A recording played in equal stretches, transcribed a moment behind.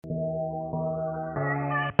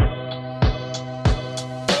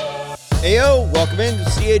Heyo, welcome in to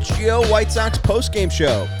CHGO White Sox postgame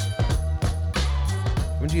show.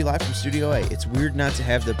 Coming to you live from Studio A. It's weird not to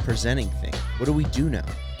have the presenting thing. What do we do now?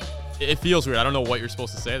 It feels weird. I don't know what you're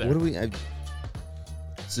supposed to say there. What do we...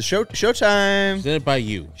 It's the showtime. Presented by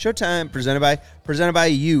you. Showtime, presented by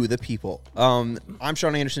you, the people. I'm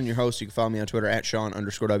Sean Anderson, your host. You can follow me on Twitter at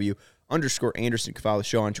Sean_W_Anderson. You can follow the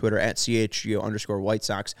show on Twitter at CHGO_White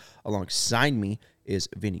Sox. Alongside me is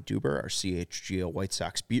Vinny Duber, our CHGO White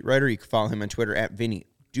Sox beat writer. You can follow him on Twitter at Vinny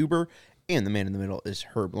Duber. And the man in the middle is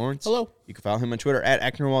Herb Lawrence. Hello. You can follow him on Twitter at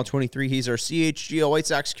Acknerwall23. He's our CHGO White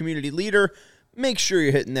Sox community leader. Make sure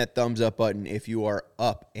you're hitting that thumbs up button if you are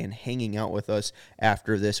up and hanging out with us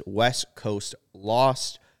after this West Coast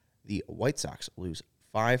loss. The White Sox lose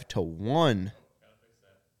 5-1.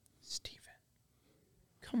 Steven,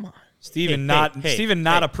 come on. Steven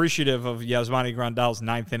not appreciative of Yasmani Grandal's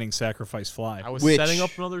ninth inning sacrifice fly. I was setting up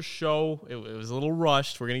another show. It was a little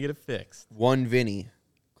rushed. We're going to get it fixed. One Vinny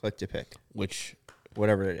click to pick.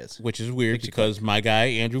 Whatever it is. Which is weird because my guy,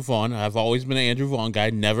 Andrew Vaughn, I've always been an Andrew Vaughn guy,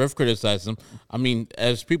 never have criticized him. I mean,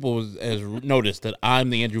 as people has noticed that I'm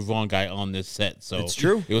the Andrew Vaughn guy on this set. So it's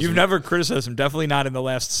true. You've never criticized him, definitely not in the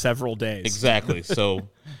last several days. Exactly. So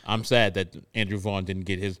I'm sad that Andrew Vaughn didn't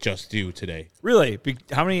get his just due today. Really?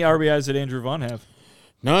 How many RBIs did Andrew Vaughn have?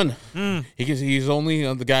 None. He's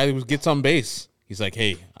only the guy who gets on base. He's like,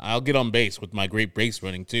 hey, I'll get on base with my great base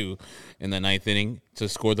running, too, in the ninth inning to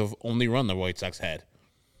score the only run the White Sox had.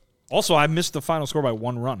 Also, I missed the final score by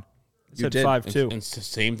 1 run. It said 5-2. And it's the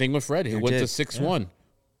same thing with Fred. He went to 6-1.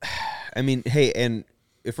 Yeah. I mean, hey, and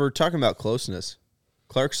if we're talking about closeness,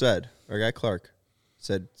 our guy Clark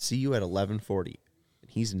said, see you at 11:40.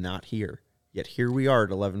 And he's not here. Yet here we are at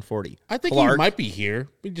 11:40. I think he might be here.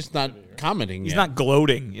 We're just not commenting He's yet. not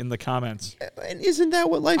gloating in the comments. And isn't that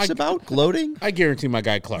what life's about, gloating? I guarantee my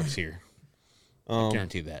guy Clark's here. I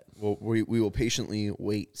guarantee that. Well, we will patiently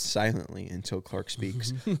wait silently until Clark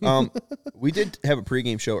speaks. We did have a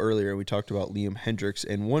pregame show earlier. We talked about Liam Hendriks,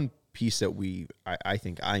 and one piece that I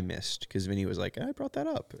think I missed because Vinny was like, I brought that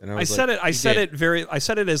up, and I said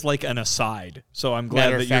it as like an aside. So I'm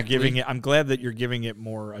glad that you're giving it. I'm glad that you're giving it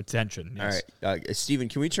more attention. Yes. All right, Steven,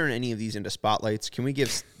 can we turn any of these into spotlights? Can we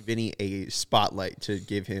give Vinny a spotlight to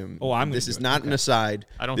give him? This is not an aside.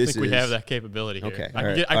 I don't think we have that capability here. Okay,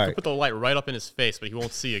 I could put the light right up in his face, but he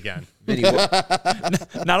won't see again. Vinny,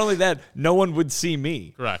 not only that, no one would see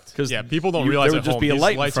me. Correct. Because people don't realize there would just be a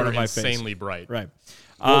light in front of my face. Insanely bright. Right.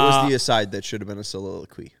 What was the aside that should have been a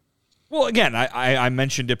soliloquy? Well, again, I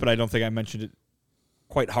mentioned it, but I don't think I mentioned it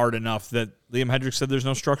quite hard enough that Liam Hendriks said there's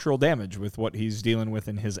no structural damage with what he's dealing with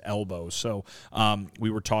in his elbow. So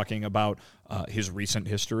we were talking about his recent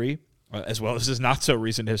history as well as his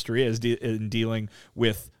not-so-recent history in dealing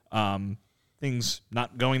with things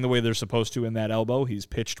not going the way they're supposed to in that elbow. He's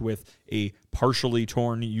pitched with a partially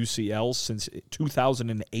torn UCL since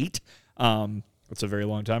 2008. That's a very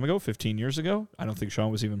long time ago, 15 years ago. I don't think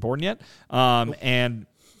Sean was even born yet. And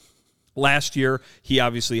last year, he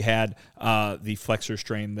obviously had the flexor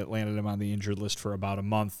strain that landed him on the injured list for about a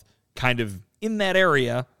month, kind of in that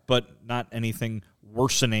area, but not anything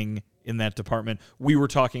worsening in that department. We were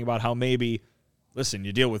talking about how maybe, listen,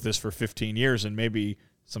 you deal with this for 15 years and maybe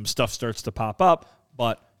some stuff starts to pop up,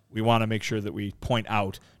 but we want to make sure that we point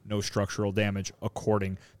out no structural damage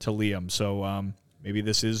according to Liam. So maybe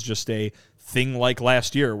this is just a thing like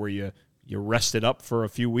last year where you rest it up for a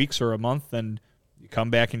few weeks or a month and you come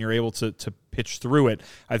back and you're able to pitch through it.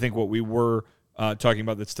 I think what we were talking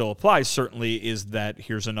about that still applies certainly is that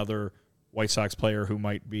here's another White Sox player who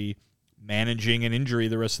might be managing an injury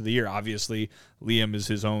the rest of the year. Obviously, Liam is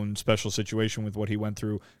his own special situation with what he went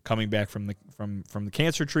through coming back from the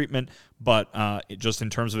cancer treatment, but just in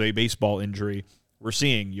terms of a baseball injury, we're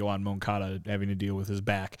seeing Yohan Moncada having to deal with his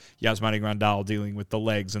back, Yasmani Grandal dealing with the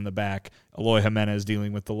legs in the back, Eloy Jimenez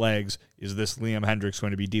dealing with the legs. Is this Liam Hendriks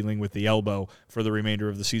going to be dealing with the elbow for the remainder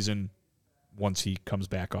of the season once he comes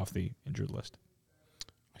back off the injured list?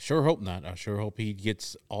 I sure hope not. I sure hope he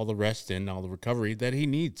gets all the rest and all the recovery that he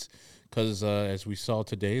needs. Because as we saw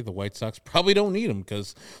today, the White Sox probably don't need him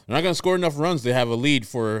because they're not going to score enough runs to have a lead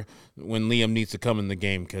for when Liam needs to come in the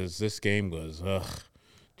game because this game was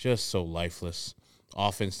just so lifeless.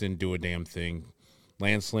 Offense didn't do a damn thing.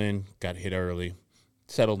 Lance Lynn got hit early,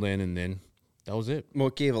 settled in, and then that was it. Well,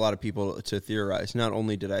 it gave a lot of people to theorize. Not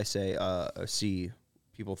only did I see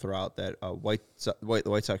people throw out that the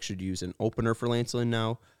White Sox should use an opener for Lance Lynn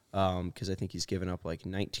now because I think he's given up like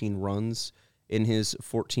 19 runs in his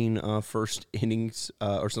 14 first innings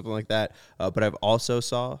or something like that. But I've also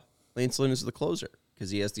saw Lance Lynn as the closer because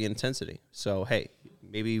he has the intensity. So, hey,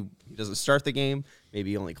 maybe he doesn't start the game. Maybe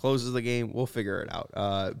he only closes the game. We'll figure it out.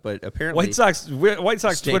 But apparently, White Sox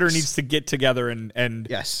stinks. Twitter needs to get together and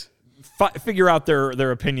yes. Figure out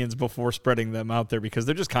their opinions before spreading them out there, because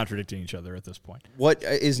they're just contradicting each other at this point. What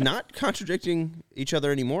is not contradicting each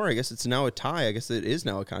other anymore? I guess it's now a tie. I guess it is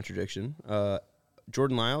now a contradiction.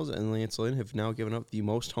 Jordan Lyles and Lance Lynn have now given up the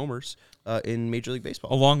most homers in Major League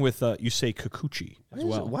Baseball, along with Yusei Kikuchi as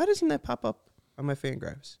well. Why doesn't that pop up on my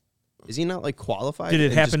Fangraphs? Is he not like qualified? Did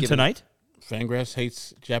it happen tonight? Fangraphs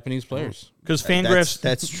hates Japanese players Because Fangraphs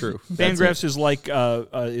that's true. Fangraphs is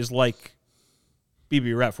like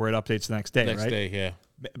BBRF, where it updates the next day, next right? day. Yeah.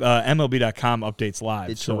 MLB.com updates live.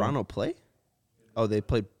 Did Toronto play? Oh, they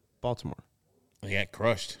played Baltimore. They got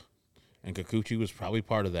crushed, and Kikuchi was probably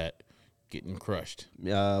part of that, getting crushed.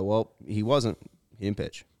 Well, he wasn't. He didn't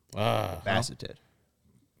pitch. Ah, Bassett did.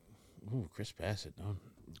 Ooh, Chris Bassett. No,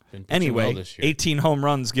 been pitching Anyway, well this year. 18 home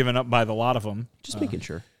runs given up by the lot of them. Just making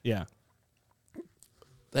sure. Yeah.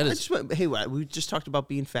 That is Hey, we just talked about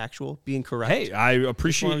being factual, being correct. Hey, I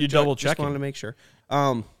appreciate you double Just checking. wanted to make sure.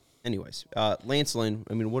 Anyways, Lance Lynn.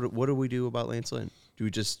 I mean, what do we do about Lance Lynn? Do we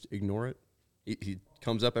just ignore it? He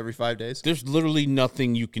comes up every 5 days. There's literally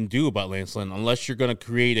nothing you can do about Lance Lynn unless you're going to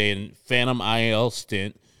create a phantom IL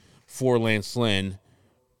stint for Lance Lynn.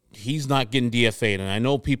 He's not getting DFA'd, and I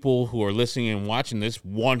know people who are listening and watching this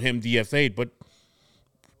want him DFA'd, but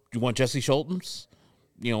do you want Jesse Schultz?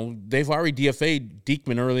 You know, they've already DFA'd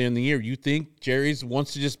Diekman earlier in the year. You think Jerry's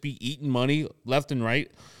wants to just be eating money left and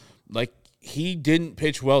right? Like, he didn't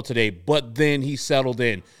pitch well today, but then he settled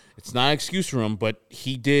in. It's not an excuse for him, but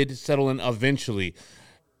he did settle in eventually.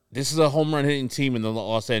 This is a home run hitting team in the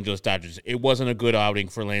Los Angeles Dodgers. It wasn't a good outing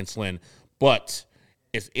for Lance Lynn, but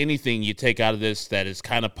if anything you take out of this that is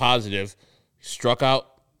kind of positive, struck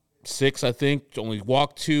out 6, I think, only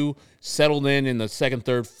walked 2, settled in the second,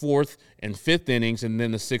 third, fourth, and fifth innings, and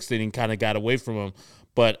then the sixth inning kind of got away from him.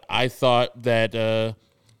 But I thought that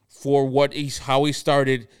for how he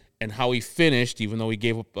started and how he finished, even though he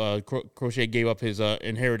gave up Crochet gave up his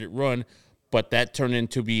inherited run, but that turned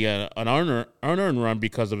into be an unearned run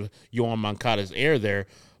because of Yohan Moncada's error there.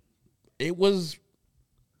 It was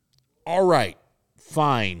all right,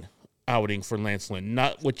 fine outing for Lance Lynn.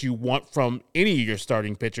 Not what you want from any of your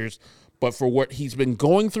starting pitchers, but for what he's been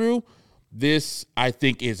going through, this, I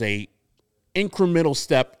think, is a incremental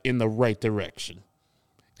step in the right direction.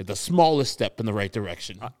 The smallest step in the right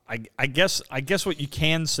direction. I guess what you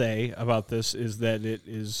can say about this is that it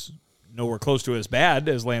is nowhere close to as bad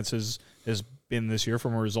as Lance has been this year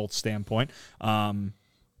from a results standpoint.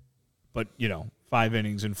 But, 5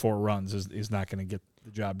 innings and 4 runs is not going to get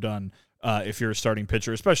the job done if you're a starting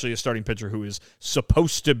pitcher, especially a starting pitcher who is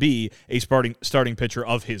supposed to be a starting pitcher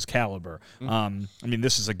of his caliber. Mm-hmm.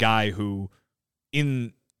 This is a guy who,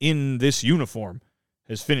 in this uniform,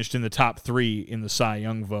 has finished in the top 3 in the Cy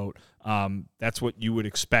Young vote. That's what you would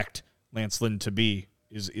expect Lance Lynn to be,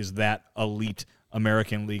 is that elite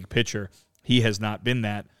American League pitcher. He has not been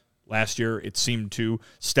that. Last year, it seemed to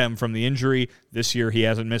stem from the injury. This year, he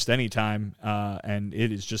hasn't missed any time, and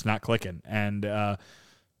it is just not clicking. And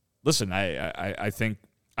listen, I think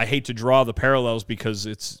I hate to draw the parallels because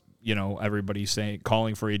it's, everybody's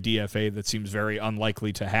calling for a DFA that seems very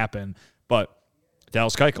unlikely to happen. But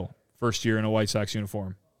Dallas Keuchel, first year in a White Sox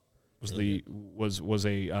uniform, was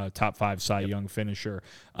a top 5 Cy Young finisher,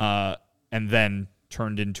 and then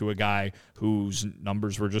turned into a guy whose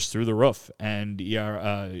numbers were just through the roof, and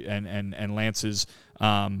and Lance is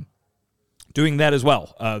doing that as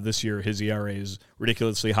well this year. His ERA is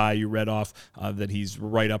ridiculously high. You read off that he's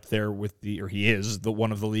right up there with he is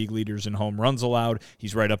one of the league leaders in home runs allowed.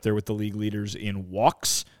 He's right up there with the league leaders in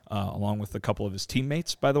walks, along with a couple of his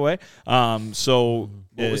teammates, by the way. So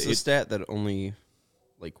what was the stat that only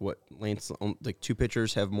Lance 2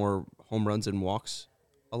 pitchers have more home runs and walks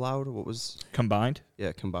allowed? What was combined?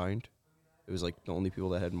 Yeah, combined. It was the only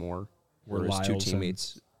people that had more were his 2 Lyles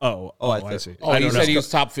teammates. I see. Oh, he said he was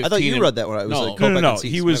top 15. I thought you read that one. I was No.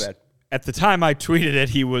 He was, at the time I tweeted it,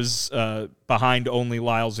 he was behind only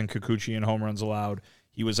Lyles and Kikuchi in home runs allowed.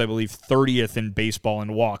 He was, I believe, 30th in baseball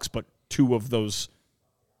in walks, but 2 of those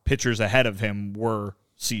pitchers ahead of him were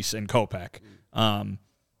Cease and Kopech.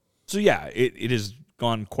 So, yeah, it has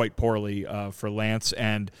gone quite poorly for Lance,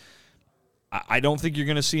 and I don't think you're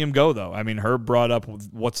going to see him go, though. Herb brought up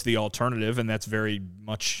what's the alternative, and that's very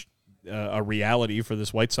much a reality for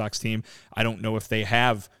this White Sox team. I don't know if they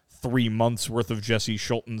have 3 months worth of Jesse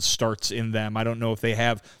Schultz starts in them. I don't know if they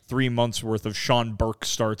have 3 months worth of Sean Burke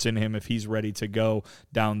starts in him if he's ready to go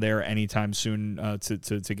down there anytime soon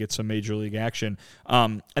to get some major league action.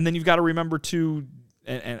 And then you've got to remember too,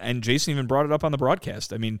 and Jason even brought it up on the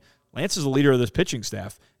broadcast. Lance is the leader of this pitching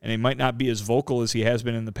staff, and he might not be as vocal as he has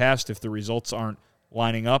been in the past if the results aren't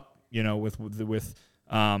lining up, with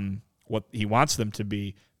what he wants them to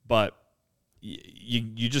be. But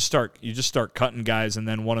you just start cutting guys, and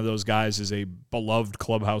then one of those guys is a beloved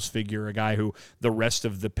clubhouse figure, a guy who the rest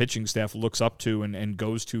of the pitching staff looks up to and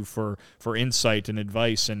goes to for insight and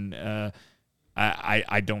advice. And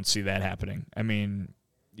I don't see that happening. I mean,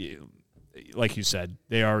 like you said,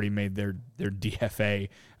 they already made their DFA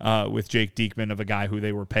with Jake Diekman, of a guy who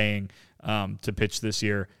they were paying to pitch this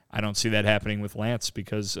year. I don't see that happening with Lance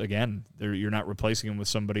because, again, you're not replacing him with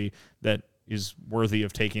somebody that is worthy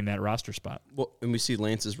of taking that roster spot. Well, and we see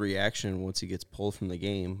Lance's reaction once he gets pulled from the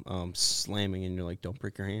game, slamming, and you're like, don't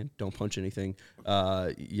break your hand, don't punch anything.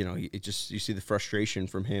 You see the frustration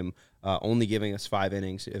from him, only giving us 5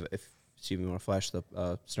 innings. If Steven, you want to flash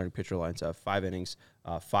the starting pitcher lines, 5 innings,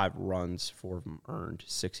 5 runs, 4 of them earned,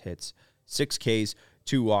 6 hits, 6 Ks,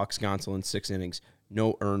 2 walks. Gonsolin, 6 innings,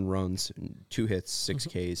 no earned runs, 2 hits, 6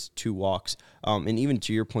 Ks, 2 walks. And even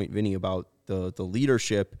to your point, Vinny, about the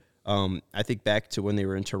leadership, I think back to when they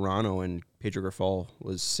were in Toronto and Pedro Grifol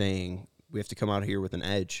was saying, we have to come out here with an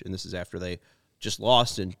edge. And this is after they just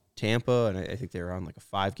lost in Tampa, and I think they were on like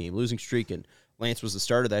a 5-game losing streak. And Lance was the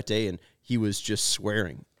starter that day, and he was just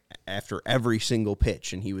swearing after every single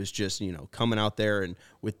pitch, and he was just, coming out there and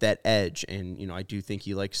with that edge. And, I do think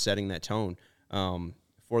he likes setting that tone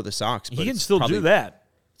for the Sox. But he can still do that.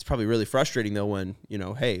 It's probably really frustrating, though, when,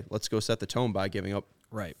 hey, let's go set the tone by giving up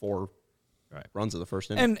 4 runs of the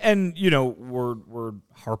first inning. And we're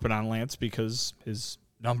harping on Lance because his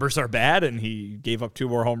numbers are bad, and he gave up 2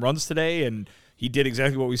 more home runs today, and he did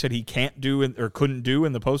exactly what we said he can't do or couldn't do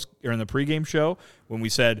in the pregame show when we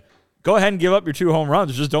said, go ahead and give up your 2 home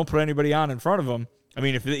runs. Just don't put anybody on in front of him. I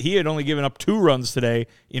mean, if he had only given up 2 runs today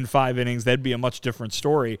in 5 innings, that'd be a much different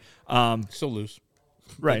story. Still lose.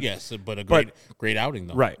 Right. But yes, but a great outing,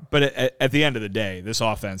 though. Right. But at the end of the day, this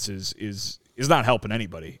offense is not helping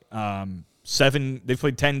anybody. 7, they've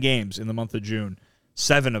played 10 games in the month of June.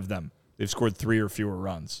 7 of them, they've scored 3 or fewer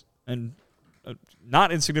runs. And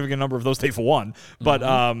not insignificant number of those they've won. But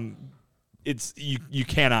it's you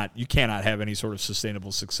cannot have any sort of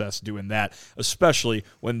sustainable success doing that, especially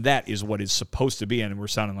when that is what is supposed to be, and we're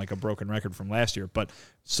sounding like a broken record from last year, but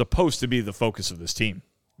supposed to be the focus of this team.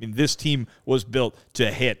 I mean, this team was built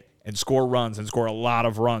to hit and score runs and score a lot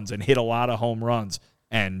of runs and hit a lot of home runs,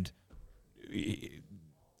 and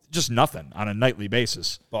just nothing on a nightly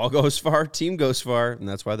basis. Ball goes far, team goes far, and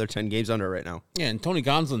that's why they're 10 games under right now. Yeah, and Tony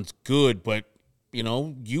Gonsolin's good, but,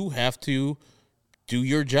 you have to do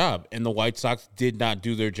your job. And the White Sox did not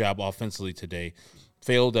do their job offensively today.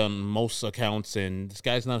 Failed on most accounts, and this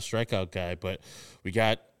guy's not a strikeout guy, but we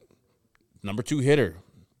got number 2 hitter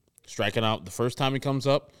striking out the first time he comes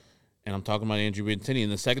up, and I'm talking about Andrew Benintendi,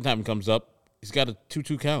 and the second time he comes up, he's got a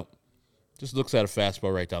 2-2 count. Just looks at a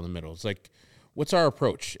fastball right down the middle. It's like, what's our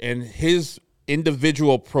approach? And his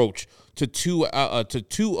individual approach to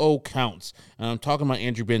 2-0 counts, and I'm talking about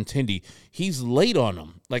Andrew Benintendi, he's late on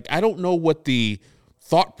them. Like, I don't know what the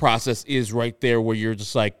thought process is right there where you're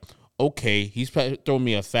just like, okay, he's throwing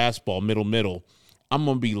me a fastball, middle. I'm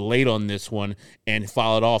going to be late on this one and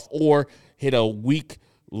foul it off, or hit a weak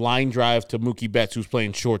line drive to Mookie Betts, who's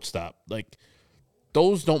playing shortstop. Like,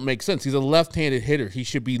 those don't make sense. He's a left-handed hitter. He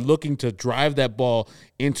should be looking to drive that ball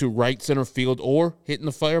into right center field or hitting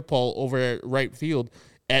the fire pole over at right field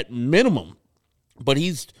at minimum. But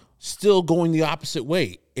he's still going the opposite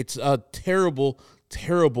way. It's a terrible,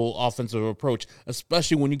 terrible offensive approach,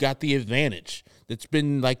 especially when you got the advantage. It's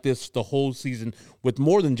been like this the whole season with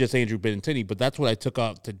more than just Andrew Benintendi, but that's what I took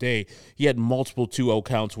out today. He had multiple 2-0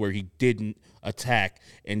 counts where he didn't attack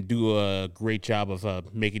and do a great job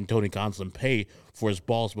of making Tony Gonsolin pay for his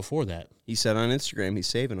balls before that. He said on Instagram he's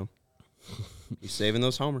saving them. He's saving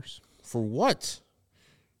those homers. For what?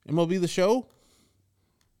 MLB The Show?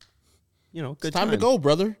 Good it's time to go,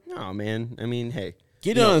 brother. No, man. I mean, hey.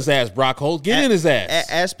 Get on his ass, Brock Holt. Get in his ass.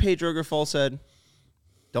 As Pedro Grifol said,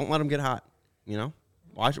 don't let him get hot.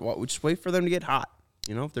 Just wait for them to get hot.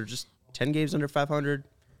 If they're just 10 games under 500,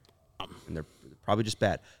 and they're probably just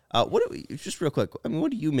bad. Just real quick,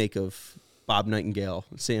 what do you make of Bob Nightingale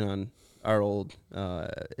saying on our old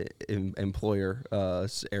employer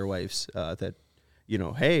airwaves that,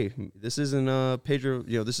 hey, this isn't Pedro,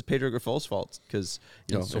 this is Pedro Grifol's fault because,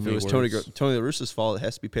 if it was Tony La Russa's fault, it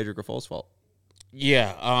has to be Pedro Grifol's fault.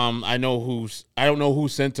 Yeah, I don't know who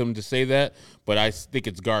sent him to say that, but I think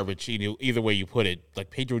it's garbage. Either way you put it, like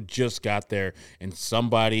Pedro just got there, and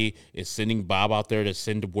somebody is sending Bob out there to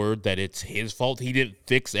send word that it's his fault. He didn't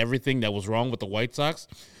fix everything that was wrong with the White Sox.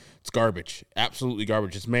 It's garbage. Absolutely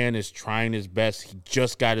garbage. This man is trying his best. He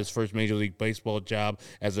just got his first Major League Baseball job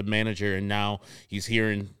as a manager, and now he's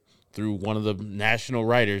hearing through one of the national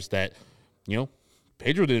writers that,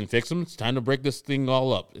 Pedro didn't fix him. It's time to break this thing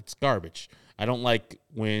all up. It's garbage. I don't like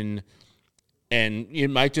when, and it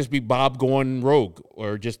might just be Bob going rogue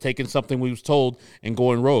or just taking something we was told and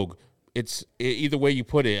going rogue. It's either way you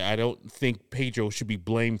put it. I don't think Pedro should be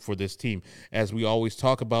blamed for this team. As we always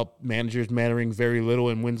talk about managers mattering very little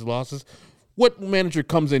in wins and losses. What manager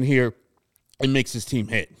comes in here and makes his team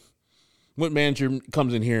hit? What manager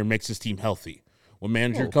comes in here and makes his team healthy? What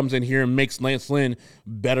manager comes in here and makes Lance Lynn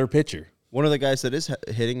better pitcher? One of the guys that is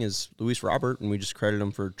hitting is Luis Robert, and we just credit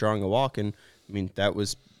him for drawing a walk. And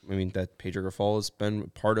that Pedro Grifol has been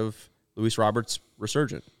part of Luis Robert's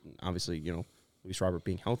resurgence. Obviously, Luis Robert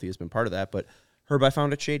being healthy has been part of that. But Herb, I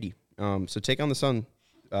found it shady. So take on the sun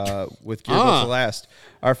with gear built to last.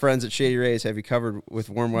 Our friends at Shady Rays have you covered with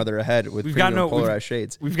warm weather ahead with premium polarized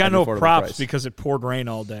shades. We've got no props because it poured rain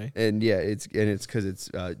all day. And it's because it's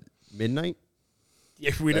midnight.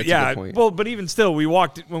 Well, but even still,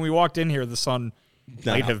 when we walked in here, the sun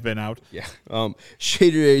might have been out. Yeah.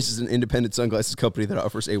 Shady Rays is an independent sunglasses company that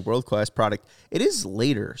offers a world-class product. It is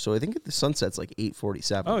later, so I think the sunset's like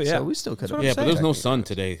 8:47. Oh, yeah. So we still could have. Yeah, but there's no sun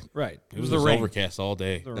today. Right. It was overcast all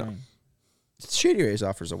day. No. Shady Rays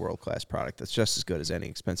offers a world-class product that's just as good as any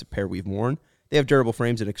expensive pair we've worn. They have durable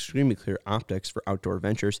frames and extremely clear optics for outdoor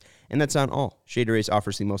adventures, and that's not all. Shady Rays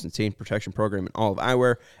offers the most insane protection program in all of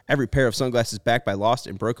eyewear. Every pair of sunglasses backed by lost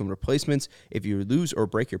and broken replacements. If you lose or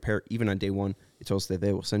break your pair even on day one, they told us that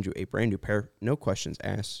they will send you a brand new pair, no questions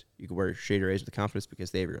asked. You can wear Shady Rays with confidence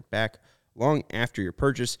because they have your back long after your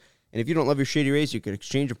purchase. And if you don't love your Shady Rays, you can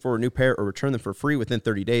exchange them for a new pair or return them for free within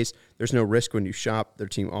 30 days. There's no risk when you shop. Their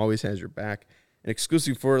team always has your back. And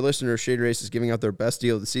exclusive for our listeners, Shady Rays is giving out their best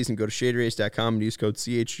deal of the season. Go to shadyrays.com and use code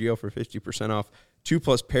CHGO for 50% off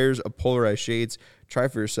 2+ pairs of polarized shades. Try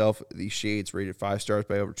for yourself these shades rated 5 stars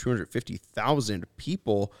by over 250,000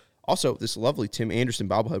 people. Also, this lovely Tim Anderson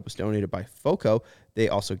bobblehead was donated by FOCO. They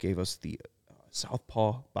also gave us the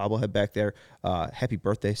Southpaw bobblehead back there. Happy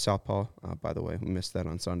birthday, Southpaw. By the way, we missed that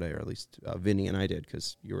on Sunday, or at least Vinny and I did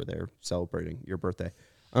because you were there celebrating your birthday.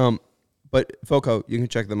 But FOCO, you can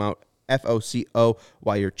check them out. FOCO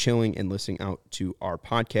while you're chilling and listening out to our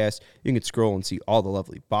podcast. You can scroll and see all the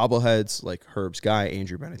lovely bobbleheads like Herb's guy,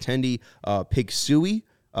 Andrew Benatendi. Pig Suey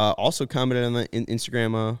also commented on the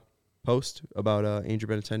Instagram post about Andrew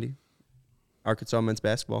Benatendi, Arkansas men's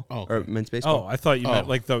basketball or men's baseball. Oh, I thought you meant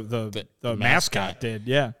like the mascot did.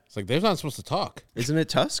 Yeah, it's like they're not supposed to talk. Isn't it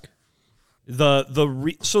Tusk?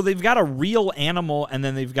 So they've got a real animal and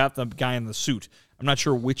then they've got the guy in the suit. I'm not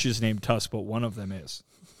sure which is named Tusk, but one of them is.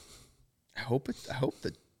 I hope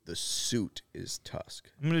that the suit is Tusk.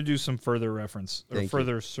 I'm going to do some further reference or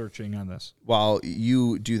further searching on this. While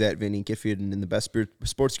you do that, Vinny, get fit in the best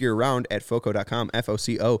sports gear around at FOCO.com,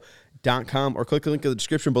 FOCO.com, or click the link in the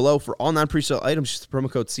description below for all non-presale items. Just the promo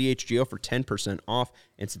code CHGO for 10% off.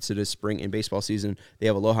 And since it is spring and baseball season, they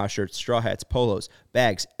have Aloha shirts, straw hats, polos,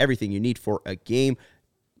 bags, everything you need for a game.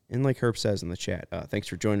 And like Herb says in the chat, thanks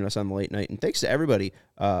for joining us on the late night. And thanks to everybody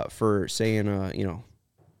for saying,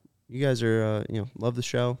 you guys are, love the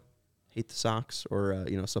show, hate the Sox, or,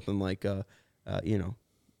 something like,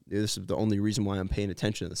 this is the only reason why I'm paying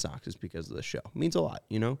attention to the Sox is because of the show. It means a lot,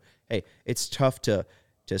 Hey, it's tough to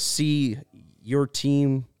see your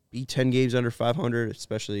team be 10 games under 500,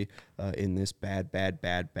 especially in this bad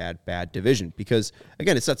division. Because,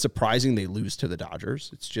 again, it's not surprising they lose to the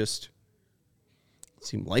Dodgers. It's just, it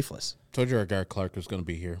seemed lifeless. Told you our guy Clark was going to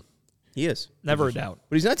be here. He is. Never a doubt.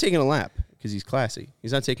 But he's not taking a lap because he's classy.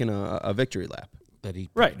 He's not taking a victory lap.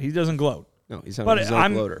 Right. He doesn't gloat. No, he's not a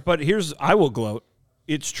gloater. But I will gloat.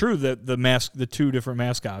 It's true that the two different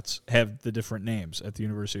mascots have the different names at the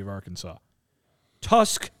University of Arkansas.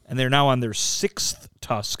 Tusk, and they're now on their 6th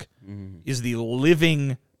Tusk, is the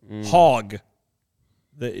living hog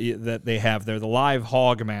that they have there, the live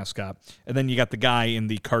hog mascot. And then you got the guy in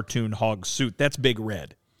the cartoon hog suit. That's Big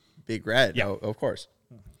Red. Big Red, yeah. Oh, of course.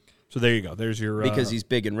 So there you go. There's your... Because he's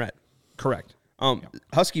big and red. Correct.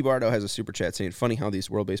 Husky Bardo has a super chat saying, funny how these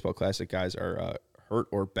World Baseball Classic guys are hurt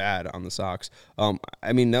or bad on the Sox.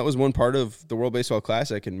 That was one part of the World Baseball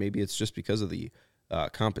Classic, and maybe it's just because of the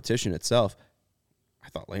competition itself. I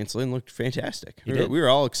thought Lance Lynn looked fantastic. We were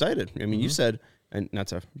all excited. I mean, you said, and not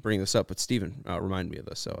to bring this up, but Steven reminded me of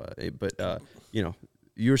this. So,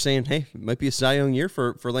 you were saying, hey, it might be a Cy Young year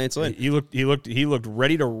for Lance Lynn. He looked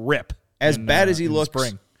ready to rip. As bad as he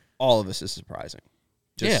looks, all of this is surprising.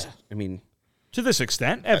 To this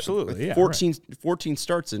extent, absolutely. 14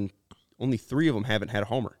 starts, and only 3 of them haven't had a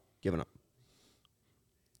homer given up.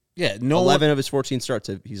 Yeah, 11 of his 14 starts,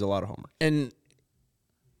 he's allowed a homer. And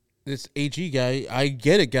this AG guy, I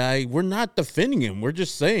get it, guy. We're not defending him. We're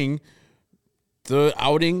just saying the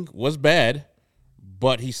outing was bad,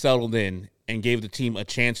 but he settled in and gave the team a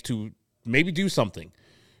chance to maybe do something.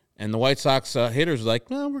 And the White Sox hitters are like,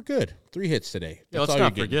 well, we're good. 3 hits today. Yeah, let's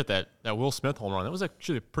not forget that Will Smith home run. That was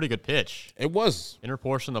actually a pretty good pitch. It was. Inner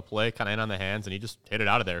portion of the play, kind of in on the hands, and he just hit it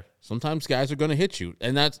out of there. Sometimes guys are going to hit you.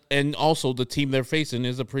 And also the team they're facing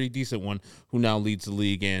is a pretty decent one who now leads the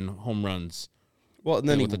league in home runs. Well, and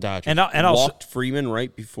then he with the Dodgers. And walked also, Freeman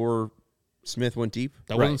right before Smith went deep.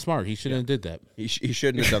 That wasn't smart. He shouldn't have did that. He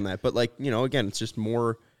shouldn't have done that. But, again, it's just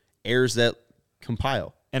more errors that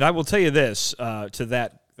compile. and I will tell you this to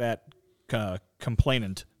that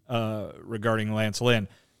complainant regarding Lance Lynn.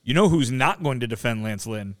 You know who's not going to defend Lance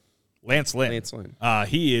Lynn? Lance Lynn. Lance Lynn.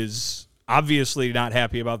 He is obviously not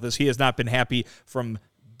happy about this. He has not been happy from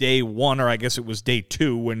day one, or I guess it was day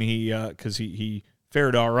 2 when because he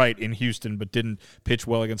fared all right in Houston, but didn't pitch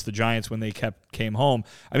well against the Giants when they came home.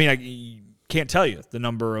 I mean, I can't tell you the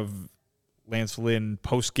number of Lance Lynn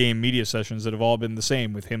post-game media sessions that have all been the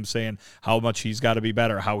same, with him saying how much he's got to be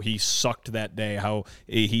better, how he sucked that day, how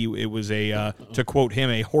it was a to quote him,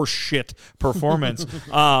 a horse shit performance.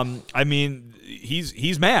 I mean,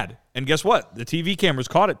 he's mad, and guess what? The TV cameras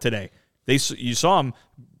caught it today. You saw him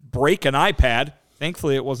break an iPad.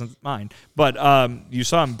 Thankfully, it wasn't mine, but you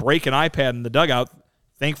saw him break an iPad in the dugout.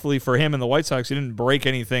 Thankfully for him and the White Sox, he didn't break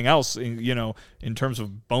anything else, in terms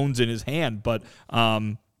of bones in his hand, but.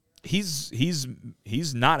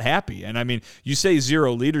 He's not happy. And I mean, you say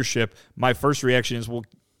zero leadership, my first reaction is, well,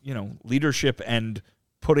 leadership and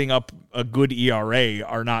putting up a good ERA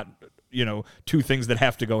are not, two things that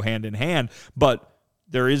have to go hand in hand, but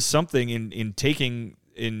there is something in taking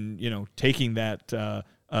that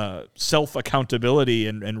self-accountability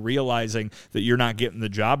and realizing that you're not getting the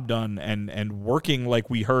job done and working like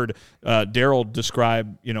we heard Daryl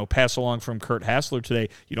describe, pass along from Kurt Hassler today.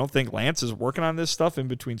 You don't think Lance is working on this stuff in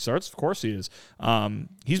between starts? Of course he is.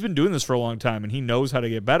 He's been doing this for a long time, and he knows how to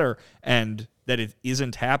get better, and that it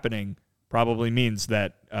isn't happening probably means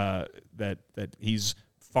that that he's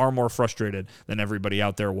far more frustrated than everybody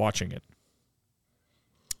out there watching it.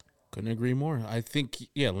 Couldn't agree more. I think,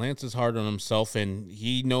 Lance is hard on himself, and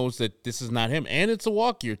he knows that this is not him. And it's a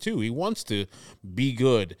walk year, too. He wants to be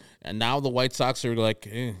good. And now the White Sox are like,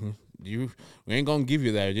 we ain't going to give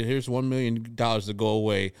you that. Here's $1 million to go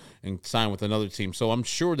away and sign with another team. So I'm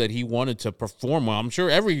sure that he wanted to perform well. I'm sure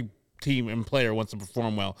every team and player wants to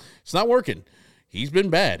perform well. It's not working. He's been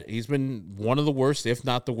bad. He's been one of the worst, if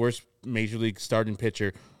not the worst, Major League starting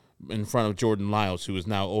pitcher in front of Jordan Lyles, who is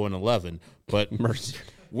now 0-11. But Mercy.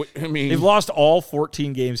 I mean, they've lost all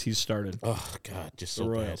 14 games he's started. Oh God, just so The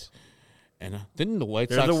bad. Royals. And didn't the White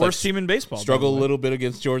They're Sox the worst team in baseball. struggle by the a way. little bit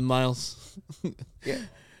against Jordan Lyles? Yeah.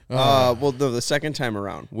 Well, the second time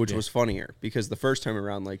around, which was funnier, because the first time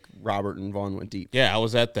around, Robert and Vaughn went deep. Yeah, I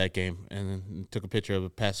was at that game and then took a picture of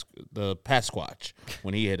the Pasquatch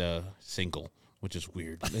when he hit a single, which is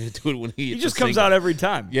weird. They do it when He just comes out every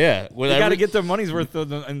time. Yeah, They got to get their money's worth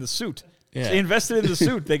in the suit. Yeah. They invested in the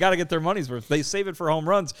suit. They got to get their money's worth. They save it for home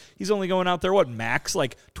runs. He's only going out there, max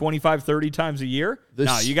 25, 30 times a year?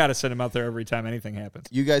 No, you got to send him out there every time anything happens.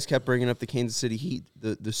 You guys kept bringing up the Kansas City Heat.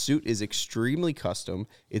 The suit is extremely custom.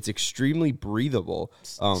 It's extremely breathable.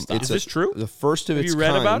 Is this true? The first of Have its you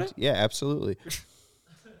read kind. about it? Yeah, absolutely.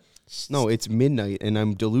 No, it's midnight, and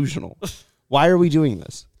I'm delusional. Why are we doing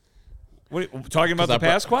this? What, talking about the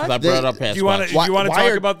Because Pasquatch? I brought up Pasquatch. Do you want to Why talk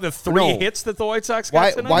are- about the 3 No. hits that the White Sox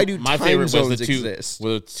got tonight? Why do My time favorite was zones the exist?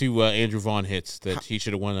 two Andrew Vaughn hits that he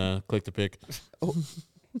should have won a click to pick.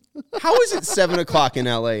 How is it 7 o'clock in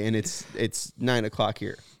LA and it's 9 o'clock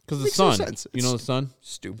here? Because the Makes no sun. sense. You know the sun?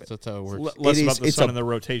 Stupid. That's how it works. Less It about is- the it's sun a- and the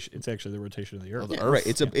rotation. It's actually the rotation of the Earth. Yeah, right.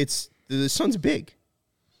 It's the sun's big.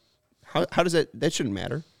 How does that shouldn't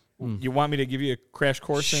matter? You want me to give you a crash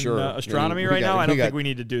course in Sure. astronomy Yeah, right we now? got- I don't we think got- we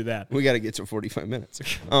need to do that. We got to get to 45 minutes.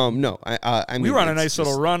 No, I mean We were on a it's nice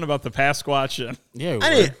little just- run about the Pasquatch. Yeah,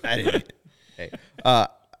 I didn't. Hey,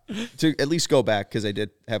 to at least go back because I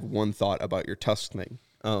did have one thought about your Tusk thing.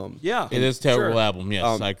 Yeah. It is a terrible Sure. album.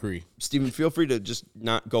 Yes, I agree. Stephen, feel free to just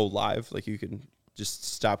not go live. You can just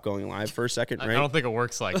stop going live for a second, right? I don't think it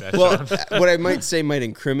works like that. Well, Sean. what I might say might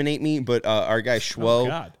incriminate me, but our guy Schwo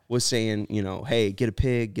God. was saying, hey, get a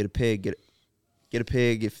pig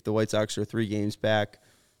if the White Sox are 3 games back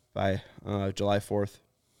by July 4th.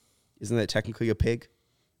 Isn't that technically a pig?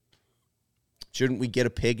 Shouldn't we get a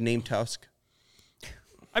pig named Tusk?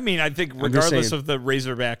 I mean, I think just regardless saying. of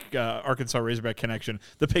the Arkansas Razorback connection,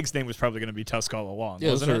 the pig's name was probably going to be Tusk all along, Yeah,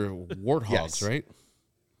 those wasn't are it? warthogs, Yes. right?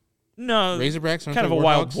 No, Razorbacks aren't kind of they a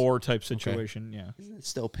wild warthogs? boar type situation. Yeah, Isn't it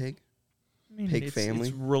still pig? I mean, Pig it's family?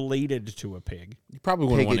 It's related to a pig. You probably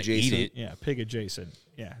wouldn't Pig want to eat adjacent. it. Yeah, pig adjacent.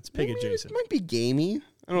 Yeah, it's pig It adjacent. might be gamey.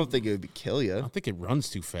 I don't think it would kill I you. don't think it runs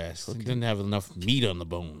too fast. It doesn't have enough meat on the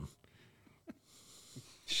bone.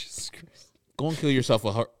 Jesus Christ. Go and kill yourself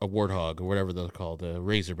a warthog or whatever they're called, a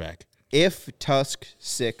razorback. If Tusk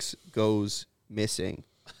 6 goes missing,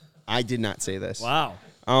 I did not say this. Wow.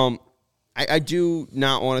 I do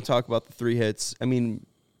not want to talk about the 3 hits. I mean,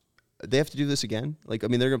 they have to do this again. Like, I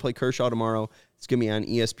mean, they're going to play Kershaw tomorrow. It's going to be on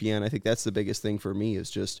ESPN. I think that's the biggest thing for me is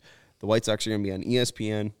just the White Sox are going to be on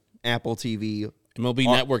ESPN, Apple TV, MLB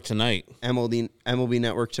Network tonight. MLB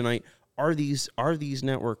Network tonight. Are these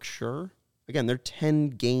networks sure? Again, they're 10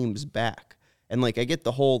 games back. And, like, I get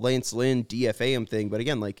the whole Lance Lynn DFA thing, but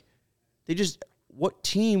again, like, what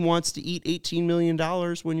team wants to eat $18 million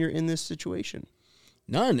when you're in this situation?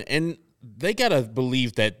 None. And they got to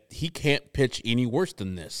believe that he can't pitch any worse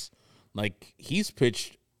than this. Like, he's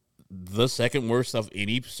pitched the second worst of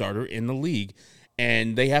any starter in the league.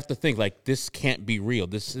 And they have to think, like, this can't be real.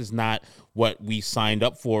 This is not what we signed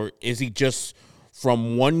up for. Is he just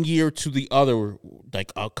from one year to the other,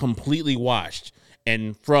 like, completely washed?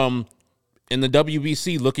 And from in the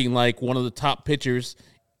WBC looking like one of the top pitchers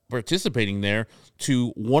participating there to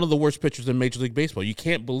one of the worst pitchers in Major League Baseball. You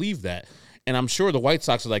can't believe that. And I'm sure the White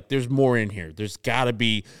Sox are like, there's more in here. There's got to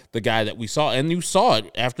be the guy that we saw. And you saw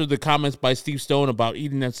it after the comments by Steve Stone about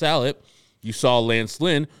eating that salad. You saw Lance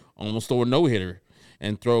Lynn almost throw a no-hitter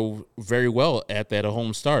and throw very well at that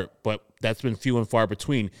home start. But that's been few and far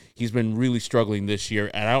between. He's been really struggling this year,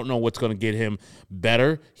 and I don't know what's going to get him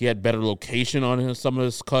better. He had better location on some of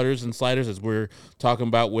his cutters and sliders, as we're talking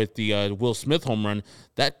about with the Will Smith home run.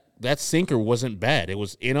 That sinker wasn't bad. It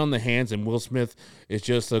was in on the hands, and Will Smith is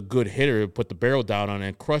just a good hitter. Put the barrel down on it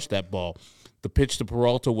and crushed that ball. The pitch to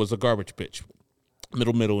Peralta was a garbage pitch.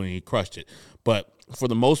 Middle, and he crushed it. But for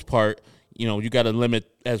the most part, you got to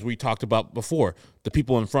limit, as we talked about before, the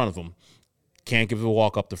people in front of him. Can't give the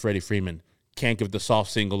walk up to Freddie Freeman. Can't give the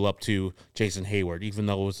soft single up to Jason Hayward, even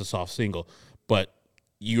though it was a soft single. But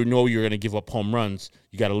you're going to give up home runs.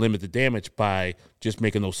 You got to limit the damage by just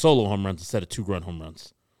making those solo home runs instead of 2-run home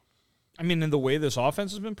runs. I mean, in the way this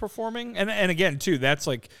offense has been performing, and again, too, that's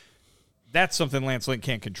something Lance Lynn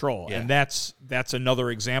can't control. Yeah. And that's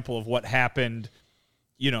another example of what happened,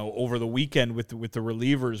 over the weekend with the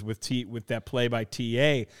relievers, with that play by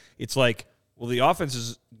TA. It's like, well, the offense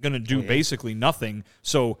is going to do basically nothing.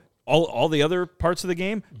 So all the other parts of the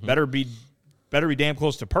game better be damn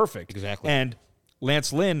close to perfect. Exactly. And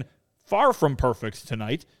Lance Lynn, far from perfect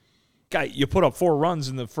tonight. Guy, you put up 4 runs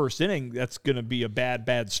in the first inning, that's going to be a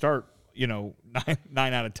bad start, 9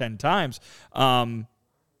 out of 10 times.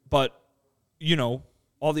 But,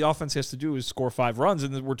 all the offense has to do is score 5 runs,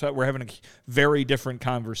 and we're having a very different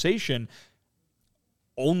conversation.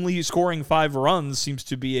 Only scoring 5 runs seems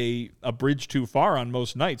to be a bridge too far on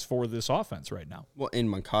most nights for this offense right now. Well, in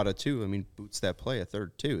Moncada, too, I mean, boots that play a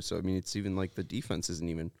third, too. So, I mean, it's even like the defense isn't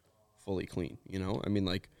even fully clean, I mean,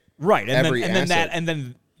 like, right. And and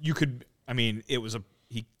then you could, I mean,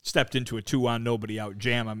 he stepped into a 2-on nobody out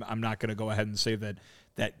jam. I'm not going to go ahead and say that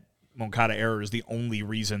Moncada error is the only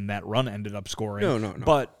reason that run ended up scoring. No.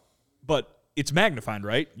 But it's magnified,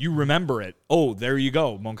 right? You remember it. Oh, there you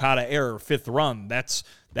go. Moncada error, 5th run.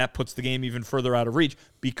 That puts the game even further out of reach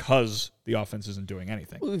because the offense isn't doing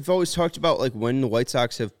anything. Well, we've always talked about like when the White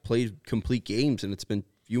Sox have played complete games, and it's been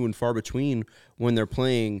few and far between when they're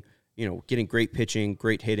playing, getting great pitching,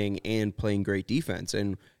 great hitting, and playing great defense.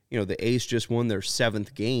 And, the A's just won their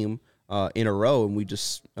 7th game in a row, and we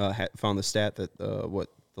just found the stat that the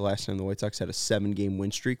last time the White Sox had a 7-game win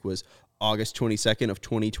streak was August 22nd of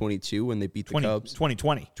 2022 when they beat the Cubs.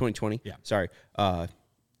 2020. 2020? Yeah. Sorry.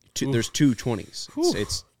 There's 2 20s.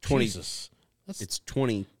 It's 20. Jesus. It's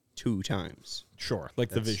 22 times. Sure, like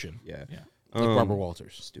the vision. Yeah. Like Barbara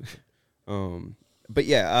Walters. Stupid. But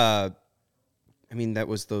yeah, I mean, that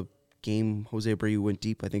was the game Jose Abreu went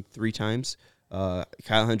deep, I think, 3 times. Kyle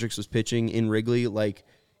Hendricks was pitching in Wrigley. Like,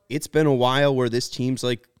 it's been a while where this team's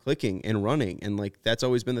like clicking and running. And like, that's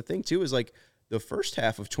always been the thing too, is like the first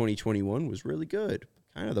half of 2021 was really good.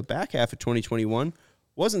 Kind of the back half of 2021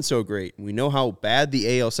 wasn't so great. We know how bad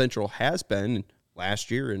the AL Central has been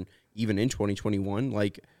last year and even in 2021.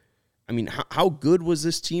 Like, I mean, how good was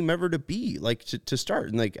this team ever to be, like, to start?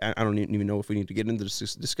 And like, I don't even know if we need to get into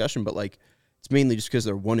this discussion, but like, it's mainly just because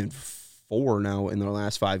they're 1-4 now in their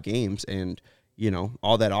last 5 games. And,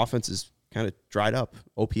 all that offense is kind of dried up.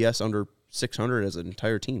 OPS under 600 as an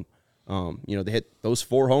entire team. They hit those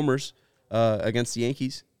 4 homers against the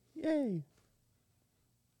Yankees. Yay.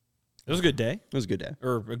 It was a good day. It was a good day.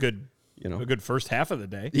 Or a good A good first half of the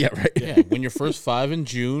day. Yeah, right. Yeah, when your first 5 in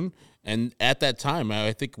June, and at that time,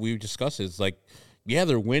 I think we discussed it, it's like, yeah,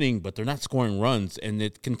 they're winning, but they're not scoring runs, and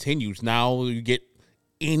it continues. Now you get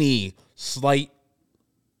any slight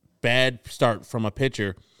bad start from a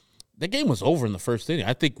pitcher, the game was over in the first inning.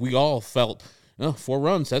 I think we all felt, 4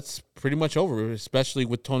 runs, that's pretty much over, especially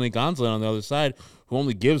with Tony Gonsolin on the other side, who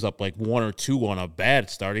only gives up like 1 or 2 on a bad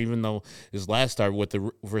start, even though his last start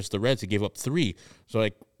versus the Reds, he gave up 3. So,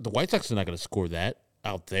 like, the White Sox are not going to score that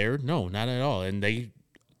out there. No, not at all. And they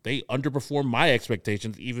underperformed my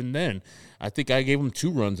expectations even then. I think I gave them 2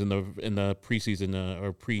 runs in the preseason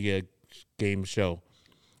or pre-game show.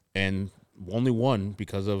 And only 1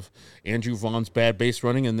 because of Andrew Vaughn's bad base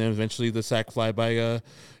running and then eventually the sac fly by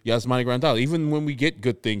Yasmani Grandal. Even when we get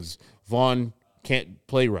good things, Vaughn can't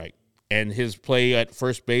play right. And his play at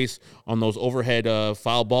first base on those overhead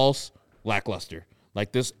foul balls, lackluster.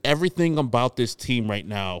 Like this, everything about this team right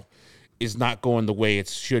now is not going the way it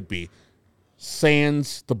should be.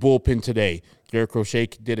 Sans the bullpen today. Garrett Crochet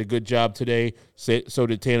did a good job today. So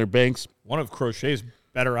did Tanner Banks. One of Crochet's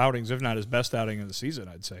better outings, if not his best outing of the season,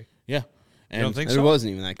 I'd say. Yeah. And you don't think It so?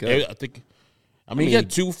 wasn't even that good. I mean, he had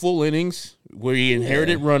 2 full innings where he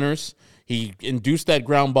inherited runners. He induced that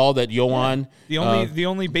ground ball that Yohan. The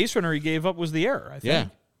only base runner he gave up was the error, I think. Yeah.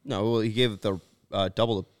 No, well, he gave it the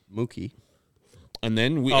double to Mookie. And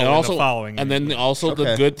then the following inning.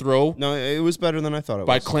 The good throw No, it was better than I thought it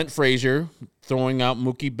by was. Clint Frazier, throwing out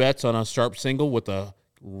Mookie Betts on a sharp single with a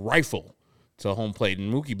rifle to home plate.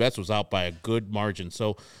 And Mookie Betts was out by a good margin.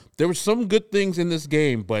 So there were some good things in this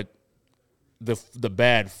game, but the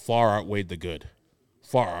bad far outweighed the good.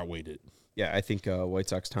 Far outweighed it. Yeah, I think White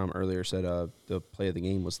Sox Tom earlier said the play of the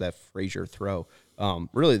game was that Frazier throw.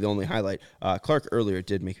 Really, the only highlight. Clark earlier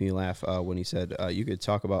did make me laugh when he said you could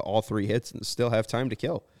talk about all 3 hits and still have time to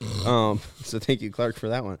kill. So thank you, Clark, for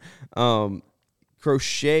that one.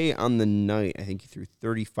 Crochet on the night, I think he threw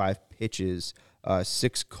 35 pitches,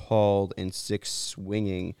 6 called and 6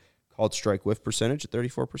 swinging. Called strike whiff percentage at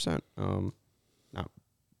 34%. Not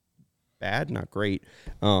bad, not great.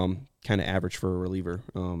 Kind of average for a reliever,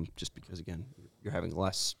 just because, again, you're having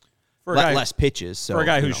less pitches. So, for a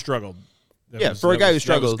guy who struggled. For a guy who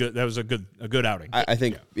struggled. That was a good outing. I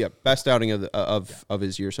think, best outing of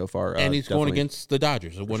his year so far. And he's definitely. going against the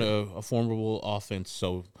Dodgers, a formidable offense.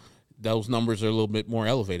 So those numbers are a little bit more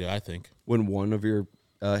elevated, I think. When one of your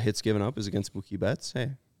hits given up is against Mookie Betts,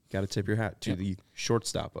 hey, got to tip your hat to the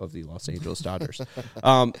shortstop of the Los Angeles Dodgers.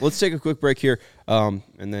 Let's take a quick break here, and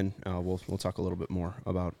then we'll talk a little bit more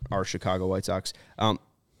about our Chicago White Sox. You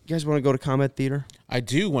guys want to go to Comet Theater? I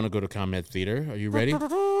do want to go to Comet Theater. Are you ready?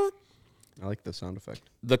 I like the sound effect.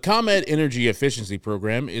 The ComEd Energy Efficiency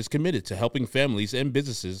Program is committed to helping families and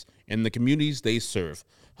businesses in the communities they serve,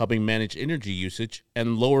 helping manage energy usage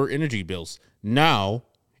and lower energy bills now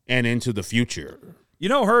and into the future. You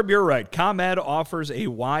know, Herb, you're right. ComEd offers a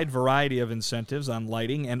wide variety of incentives on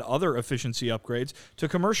lighting and other efficiency upgrades to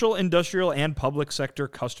commercial, industrial, and public sector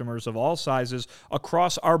customers of all sizes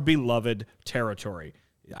across our beloved territory.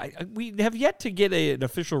 We have yet to get an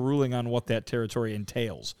official ruling on what that territory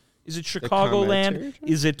entails. Is it Chicagoland?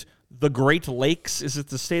 Is it the Great Lakes? Is it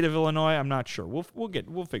the state of Illinois? I'm not sure.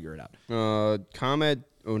 We'll figure it out. ComEd.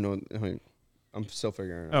 Oh no, I'm still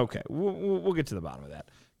figuring it out. Okay, we'll get to the bottom of that.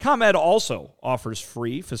 ComEd also offers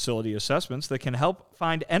free facility assessments that can help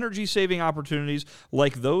find energy-saving opportunities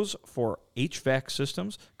like those for HVAC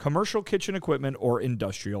systems, commercial kitchen equipment, or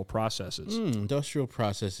industrial processes. Industrial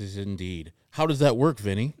processes, indeed. How does that work,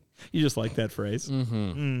 Vinny? You just like that phrase.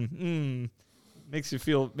 Makes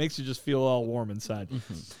you just feel all warm inside.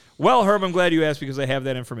 Well, Herb, I'm glad you asked because I have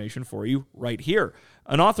that information for you right here.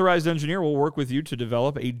 An authorized engineer will work with you to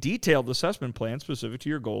develop a detailed assessment plan specific to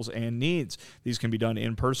your goals and needs. These can be done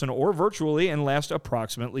in person or virtually and last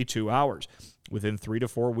approximately 2 hours. Within 3 to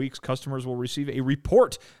 4 weeks, customers will receive a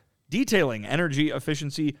report detailing energy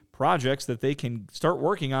efficiency projects that they can start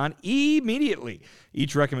working on immediately.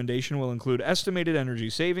 Each recommendation will include estimated energy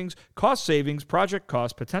savings, project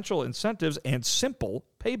costs, potential incentives, and simple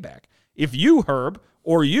payback. If you, Herb,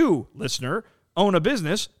 or you, listener, own a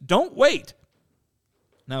business, don't wait.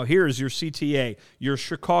 Now, here's your CTA, your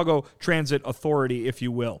Chicago Transit Authority, if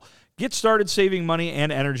you will. Get started saving money and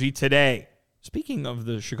energy today. Speaking of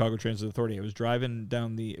the Chicago Transit Authority, I was driving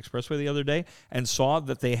down the expressway the other day and saw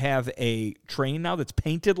that they have a train now that's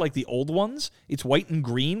painted like the old ones. It's white and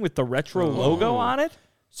green with the retro logo on it.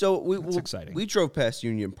 So That's exciting. We drove past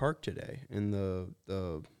Union Park today, and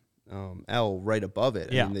the L right above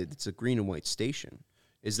it. Yeah. I mean, it's a green and white station.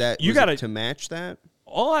 Is that to match that?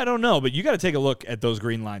 Oh, I don't know, but you got to take a look at those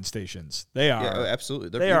green line stations. They are absolutely.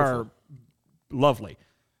 They beautiful. are lovely.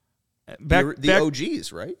 the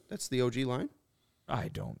OGs, right? That's the OG line. I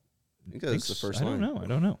don't think that's the first line. I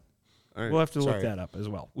don't know. All right, we'll have to look sorry. that up as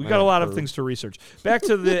well. We've got a lot of things to research. Back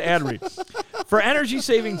to the ad read. For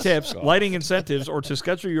energy-saving tips, lighting incentives, or to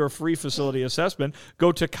schedule your free facility assessment,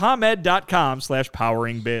 go to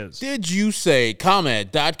ComEd.com/poweringbiz. Did you say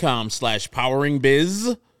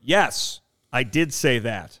ComEd.com/poweringbiz? Yes, I did say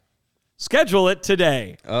that. Schedule it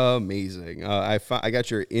today. Amazing. I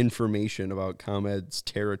got your information about ComEd's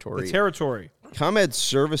territory. The territory. ComEd's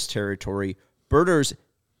service territory borders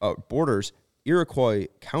Iroquois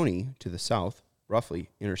County to the south,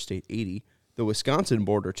 roughly Interstate 80, the Wisconsin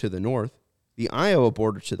border to the north, the Iowa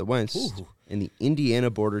border to the west, and the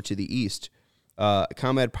Indiana border to the east.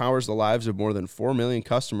 ComEd powers the lives of more than 4 million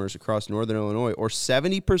customers across northern Illinois, or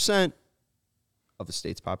 70% of the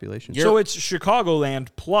state's population. So it's Chicagoland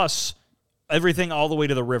plus everything all the way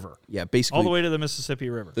to the river. Yeah, basically all the way to the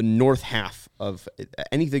Mississippi River. The north half of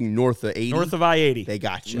anything north of 80. North of I-80. They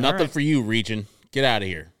got you. Nothing for you, region. Get out of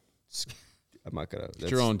here. I'm not gonna.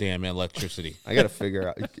 It's your own damn electricity. I got to figure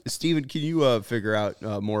out. Steven, can you figure out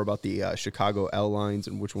more about the Chicago L lines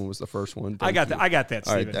and which one was the first one? I got that,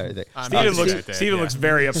 Steven. All right. Steven looks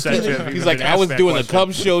very upset. He's like, I was doing a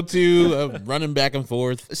Cubs show too, running back and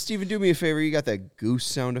forth. Steven, do me a favor. You got that goose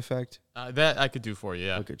sound effect? That I could do for you,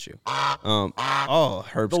 yeah. Look at you.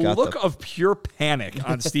 Herb's The got look of pure panic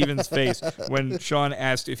on Steven's face when Sean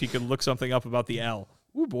asked if he could look something up about the L.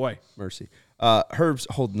 Ooh, boy. Mercy. Herb's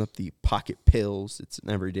holding up the Pocket Pills. It's an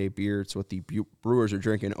everyday beer. It's what the brewers are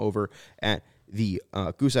drinking over at the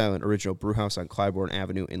Goose Island Original Brewhouse on Clybourne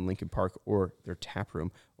Avenue in Lincoln Park, or their tap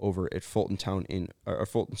room over at Fulton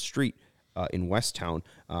Street in Westtown.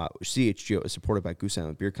 CHGO is supported by Goose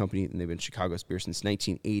Island Beer Company, and they've been Chicago's beer since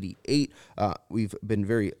 1988. We've been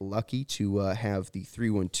very lucky to have the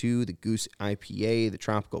 312, the Goose IPA, the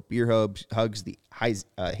Tropical Beer Hugs, the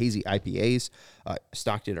Hazy IPAs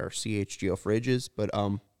stocked at our CHGO fridges. But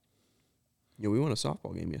we won a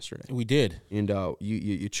softball game yesterday. We did. And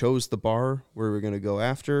you chose the bar where we were going to go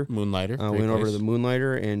after. Moonlighter. We went over to the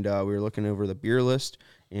Moonlighter, and we were looking over the beer list,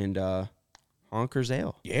 and Honker's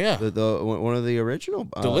Ale. Yeah. The one of the original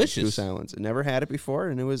delicious Goose Islands. I never had it before,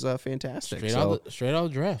 and it was fantastic. Straight out of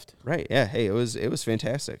the draft. Right. Yeah. Hey, it was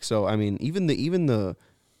fantastic. So I mean, even the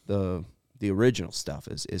original stuff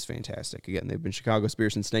is fantastic. Again, they've been Chicago's beer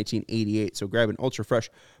since 1988. So grab an ultra fresh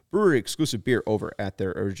brewery exclusive beer over at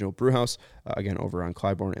their original brewhouse. Again, over on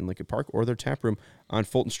Clybourne and Lincoln Park, or their tap room on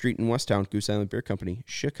Fulton Street in Westtown. Goose Island Beer Company,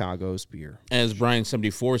 Chicago's beer. As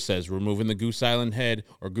Brian74 says, removing the Goose Island head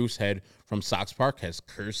or Goose head from Sox Park has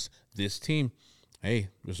cursed this team. Hey,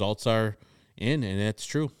 results are in, and that's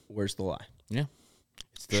true. Where's the lie? Yeah.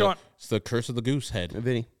 Sean, it's the curse of the Goose head.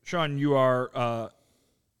 Vinny. Sean, you are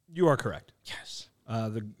correct. Yes.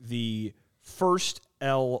 The first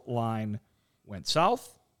L line went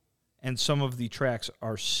south, and some of the tracks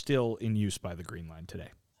are still in use by the Green Line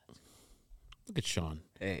today. Look at Sean.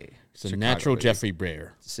 Hey. It's a natural Jeffrey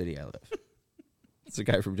Breyer. It's the city I live. It's the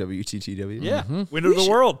guy from WTTW. Yeah. Winner of the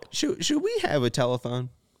world. Should we have a telethon?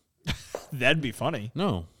 That'd be funny.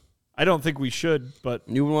 No. I don't think we should, but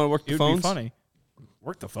You want to work the it would phones? be funny.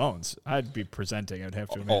 Work the phones. I'd be presenting. I'd have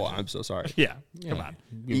to imagine. Oh, I'm so sorry. Yeah. Come on.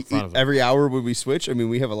 Be in front of him. Every hour when we switch, I mean,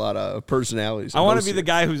 we have a lot of personalities. I want to be the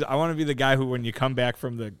guy who, when you come back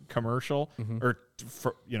from the commercial or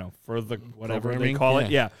for the whatever they Programming? call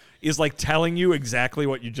Yeah. it, is like telling you exactly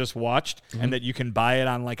what you just watched and that you can buy it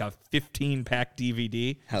on like a 15-pack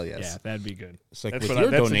DVD. Hell yes. Yeah, that'd be good. It's like that's with what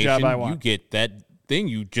your that's the job I donation, want. you get that thing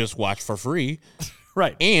you just watched for free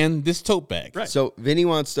Right. and this tote bag. Right. So Vinny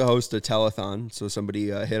wants to host a telethon. So somebody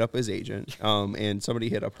hit up his agent, and somebody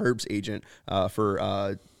hit up Herb's agent for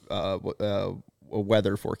a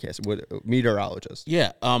weather forecast, meteorologist.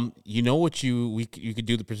 Yeah. You know what you could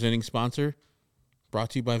do the presenting sponsor?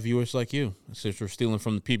 Brought to you by viewers like you. Since we're stealing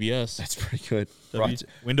from the PBS. That's pretty good.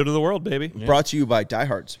 Window to the world, baby. Brought to you by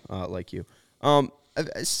diehards like you.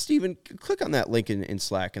 Steven, click on that link in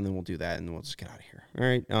Slack, and then we'll do that, and then we'll just get out of here. All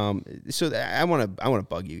right. So I want to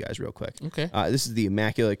bug you guys real quick. Okay. This is the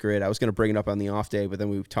Immaculate Grid. I was going to bring it up on the off day, but then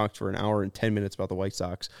we talked for an hour and 10 minutes about the White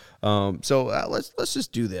Sox. So let's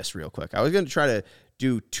just do this real quick. I was going to try to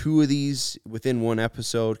do two of these within one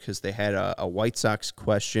episode because they had a White Sox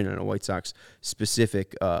question and a White Sox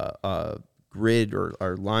specific grid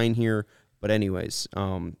or line here. But anyways,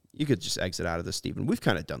 you could just exit out of this, Steven. We've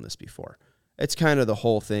kind of done this before. It's kind of the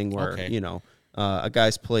whole thing where, Okay. a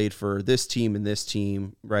guy's played for this team and this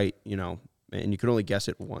team, right? and you can only guess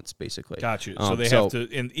it once, basically. Gotcha. So they have to,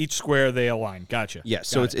 in each square they align. Gotcha. Yes.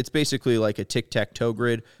 So it's basically like a tic-tac-toe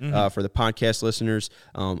grid for the podcast listeners.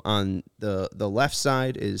 On the left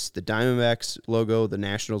side is the Diamondbacks logo, the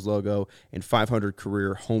Nationals logo, and 500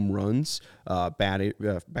 career home runs, batters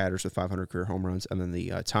with 500 career home runs. And then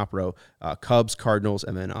the top row, Cubs, Cardinals,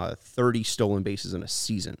 and then 30 stolen bases in a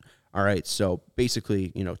season. All right. So basically,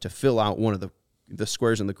 to fill out one of the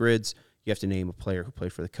squares in the grids, you have to name a player who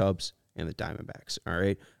played for the Cubs and the Diamondbacks. All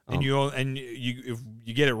right. And if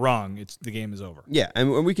you get it wrong, the game is over. Yeah,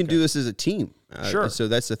 and we can do this as a team. Sure. So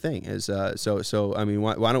that's the thing is so I mean,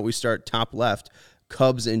 why don't we start top left,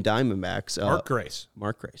 Cubs and Diamondbacks? Mark Grace.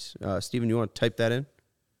 Mark Grace. Steven, you want to type that in?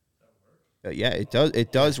 Yeah, it does.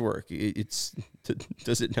 It does work.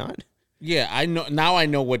 Does it not? Yeah, I know. Now I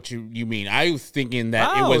know what you mean. I was thinking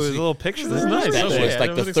that it was a little picture. This is nice. That Okay. was I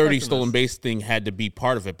like the wasn't 30 expecting stolen this. base thing had to be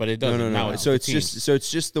part of it, but it doesn't. No. Now So it's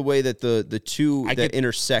just the way that the two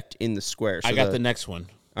intersect in the square. So I got the next one.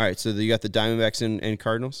 All right, so you got the Diamondbacks and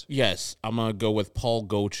Cardinals. Yes, I'm gonna go with Paul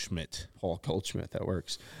Goldschmidt. Paul Goldschmidt, that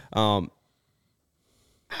works. I'm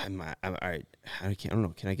all right. I don't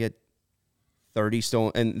know. Can I get 30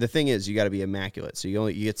 stolen? And the thing is, you got to be immaculate. So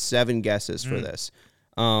you get 7 guesses for this.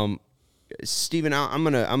 Steven, I'm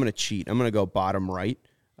gonna cheat. I'm gonna go bottom right.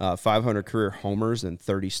 500 career homers and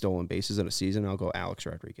 30 stolen bases in a season. I'll go Alex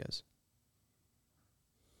Rodriguez.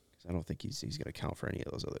 Because I don't think he's gonna count for any of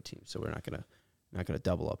those other teams. So we're not gonna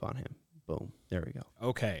double up on him. Boom. There we go.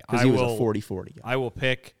 Okay. Because he was a 40-40 guy.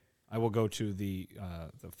 I will go to the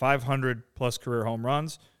 500 plus career home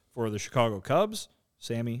runs for the Chicago Cubs,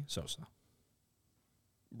 Sammy Sosa.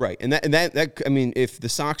 Right, and that I mean, if the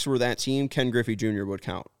Sox were that team, Ken Griffey Jr. would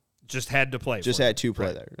count. Just had to play. Just for had it. to play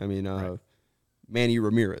Right. there. I mean, Manny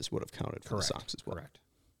Ramirez would have counted for Correct. the Sox as well. Correct.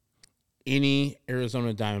 Any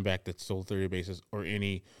Arizona Diamondback that stole 30 bases, or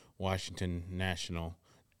any Washington National.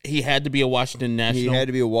 He had to be a Washington National. He had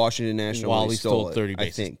to be a Washington National while when he stole it, 30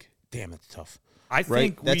 bases. I think. Damn, that's tough. I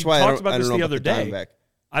think That's we why talked about I this don't the know other about the day. Diamondback.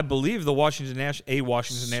 I believe the Washington National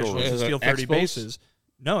to steal 30 Expos? bases.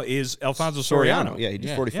 No, is Alfonso Soriano. Yeah, he did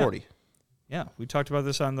Yeah. 40-40. Yeah, we talked about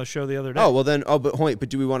this on the show the other day. But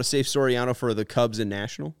do we want to save Soriano for the Cubs and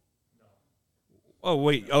National? Oh,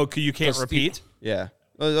 wait. Oh, you can't repeat? Yeah.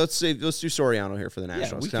 Well, let's do Soriano here for the Yeah,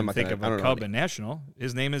 Nationals. we 'cause I'm can not think gonna- of I a don't know Cub any- and National.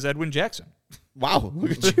 His name is Edwin Jackson. Wow,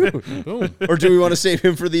 look at you. Boom. Or do we want to save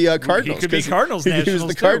him for the Cardinals? He could be 'Cause Cardinals He could use Nationals,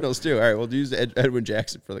 the too. Cardinals too. All right, we'll use Edwin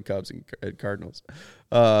Jackson for the Cubs and Cardinals.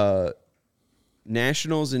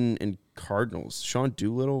 Nationals and Cardinals. Sean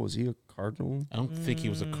Doolittle, was he a Cardinal? I don't think he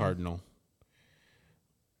was a Cardinal.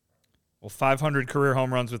 Well, 500 career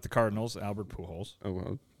home runs with the Cardinals, Albert Pujols. Oh,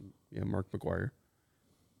 well, yeah, Mark McGwire.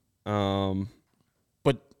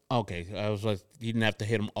 But, okay, I was like, you didn't have to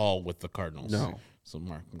hit them all with the Cardinals. No. So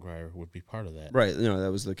Mark McGwire would be part of that. Right,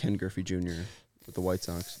 that was the Ken Griffey Jr. with the White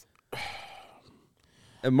Sox.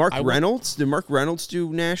 And Mark Reynolds? Did Mark Reynolds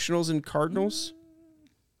do Nationals and Cardinals?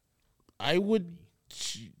 I would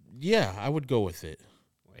go with it.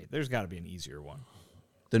 Wait, there's got to be an easier one.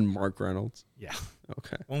 Then Mark Reynolds? Yeah.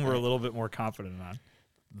 Okay. One we're a little bit more confident on.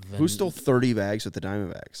 Who stole 30 bags with the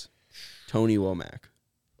Diamondbacks? Tony Womack.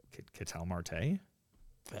 Ketel Marte?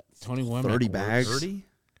 Tony Womack. 30 works. bags? 30?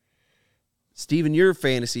 Steven, you're a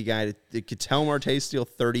fantasy guy. Did Ketel Marte steal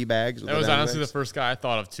 30 bags with That the was honestly the Diamondbacks? first guy I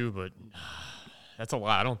thought of too, but that's a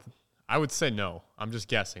lot. I would say no. I'm just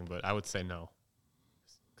guessing, but I would say no.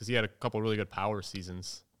 Because he had a couple really good power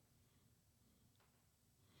seasons.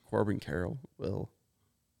 Corbin Carroll will.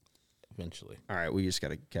 Eventually. All right, we just got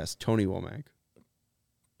to guess. Tony Womack.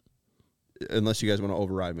 Unless you guys want to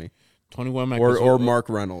override me. Tony Womack Or Mark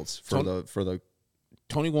Reynolds for the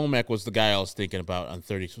Tony Womack was the guy I was thinking about on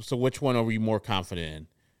 30. So which one are you more confident in?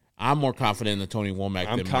 I'm more confident in the Tony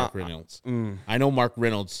Womack than Mark Reynolds. I know Mark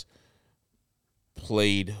Reynolds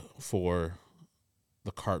played for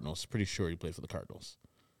the Cardinals. Pretty sure he played for the Cardinals.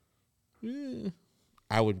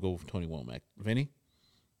 I would go with Tony Womack. Vinny?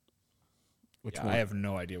 Which one? I have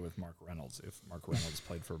no idea with Mark Reynolds, if Mark Reynolds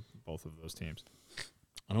played for both of those teams.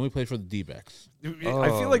 I know he played for the D-backs. I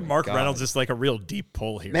feel like Mark God. Reynolds is like a real deep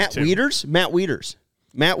pull here. Matt too. Wieters?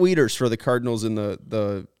 Matt Wieters for the Cardinals and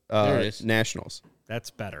the There it is. Nationals. That's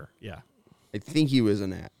better. Yeah. I think he was a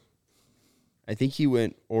Nat. I think he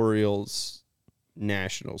went Orioles,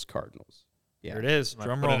 Nationals, Cardinals. Yeah. There it is. Am I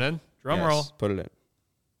Drum put roll. it in? Drum Yes, roll. put it in.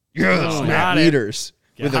 Yes. Matt Got it. Wieters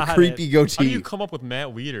with a Got creepy it. How do goatee. you come up with Matt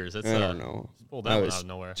Wieters? That's I don't know. Pulled I that one was out of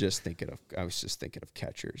nowhere. just thinking of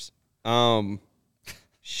catchers.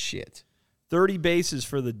 Shit. 30 bases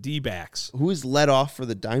for the D-backs. Who is led off for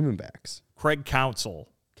the Diamondbacks? Craig Counsell.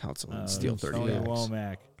 Council steal 30 Tony bags.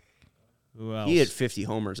 Womack. Who else? He had 50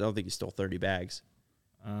 homers. I don't think he stole 30 bags.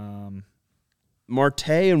 Marte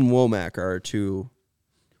and Womack are two.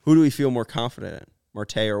 Who do we feel more confident in,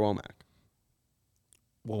 Marte or Womack?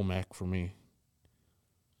 Womack for me.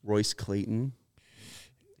 Royce Clayton.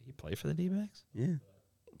 Did he play for the D-backs? Yeah.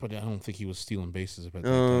 But I don't think he was stealing bases about that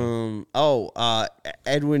time.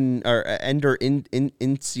 Edwin or Ender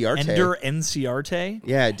Inciarte. Ender Inciarte?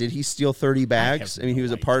 Yeah, did he steal 30 bags? I mean, he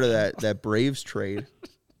was a part of that Braves trade.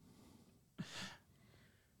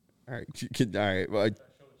 All right. Well,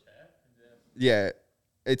 yeah,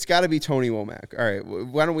 it's got to be Tony Womack. All right,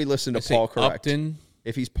 why don't we listen to Paul Correct? Upton.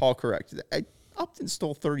 If he's Paul Correct. Upton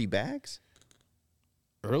stole 30 bags?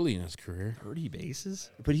 Early in his career. 30 bases?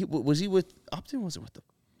 But was he with Upton? Was it with the?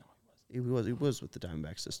 No, he was with the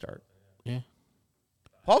Diamondbacks to start. Yeah.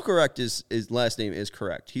 Paul Correct his last name is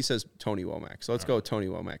correct. He says Tony Womack. So let's go with Tony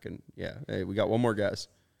Womack. And yeah, hey, we got one more guess.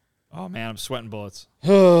 Oh, man, I'm sweating bullets.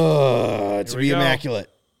 To be go. immaculate.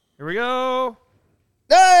 Here we go.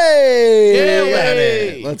 Hey! Yeah, We got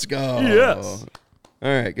hey! it. Let's go. Yes. All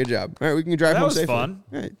right, good job. All right, we can drive That home was safely. fun.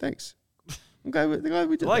 All right, thanks. I'm glad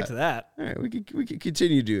we did Liked that. All right, we can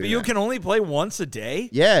continue doing But you that. can only play once a day?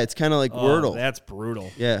 Yeah, it's kind of like Oh, Wordle. that's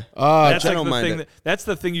brutal. Yeah. That's I like don't the mind thing. it. That's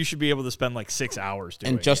the thing you should be able to spend like 6 hours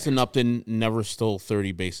doing. And Justin Upton never stole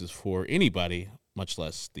 30 bases for anybody, much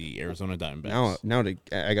less the Arizona Diamondbacks. Now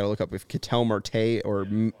I got to look up if Ketel Marte or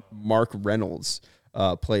Mark Reynolds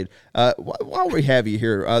played. While we have you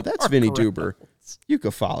here, that's Vinny Duber. You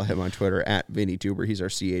can follow him on Twitter at Vinny Duber. He's our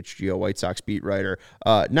CHGO White Sox beat writer.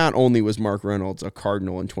 Not only was Mark Reynolds a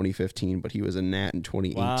Cardinal in 2015, but he was a Nat in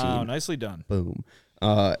 2018. Wow, nicely done. Boom.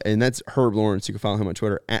 And that's Herb Lawrence. You can follow him on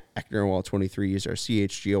Twitter at Ecknerwall23. He's our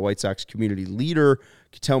CHGO White Sox community leader.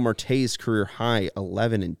 Ketel Marte's career high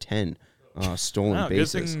 11 and 10 stolen Wow,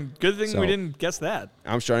 bases. good thing So, we didn't guess that.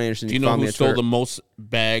 I'm Sean Anderson. Do you can know follow me who on stole Twitter. the most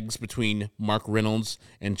bags between Mark Reynolds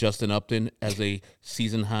and Justin Upton as a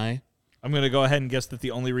season high? I'm going to go ahead and guess that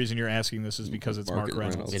the only reason you're asking this is because it's Mark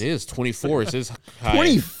Reynolds. It is 24 is his high.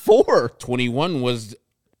 24. 21 was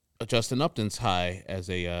Justin Upton's high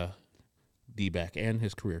as a D-back and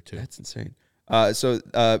his career too. That's insane.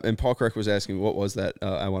 And Paul Correct was asking, what was that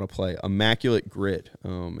I want to play? Immaculate Grid.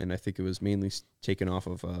 And I think it was mainly taken off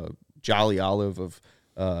of Jolly Olive of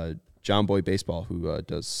John Boy Baseball, who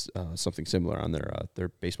does something similar on their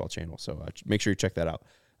baseball channel. So make sure you check that out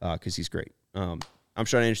because he's great. I'm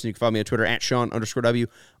Sean Anderson. You can follow me on Twitter at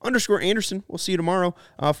Sean_W_Anderson. We'll see you tomorrow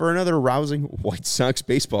for another rousing White Sox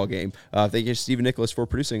baseball game. Thank you, Stephen Nicholas, for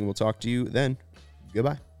producing. We'll talk to you then.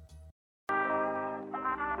 Goodbye.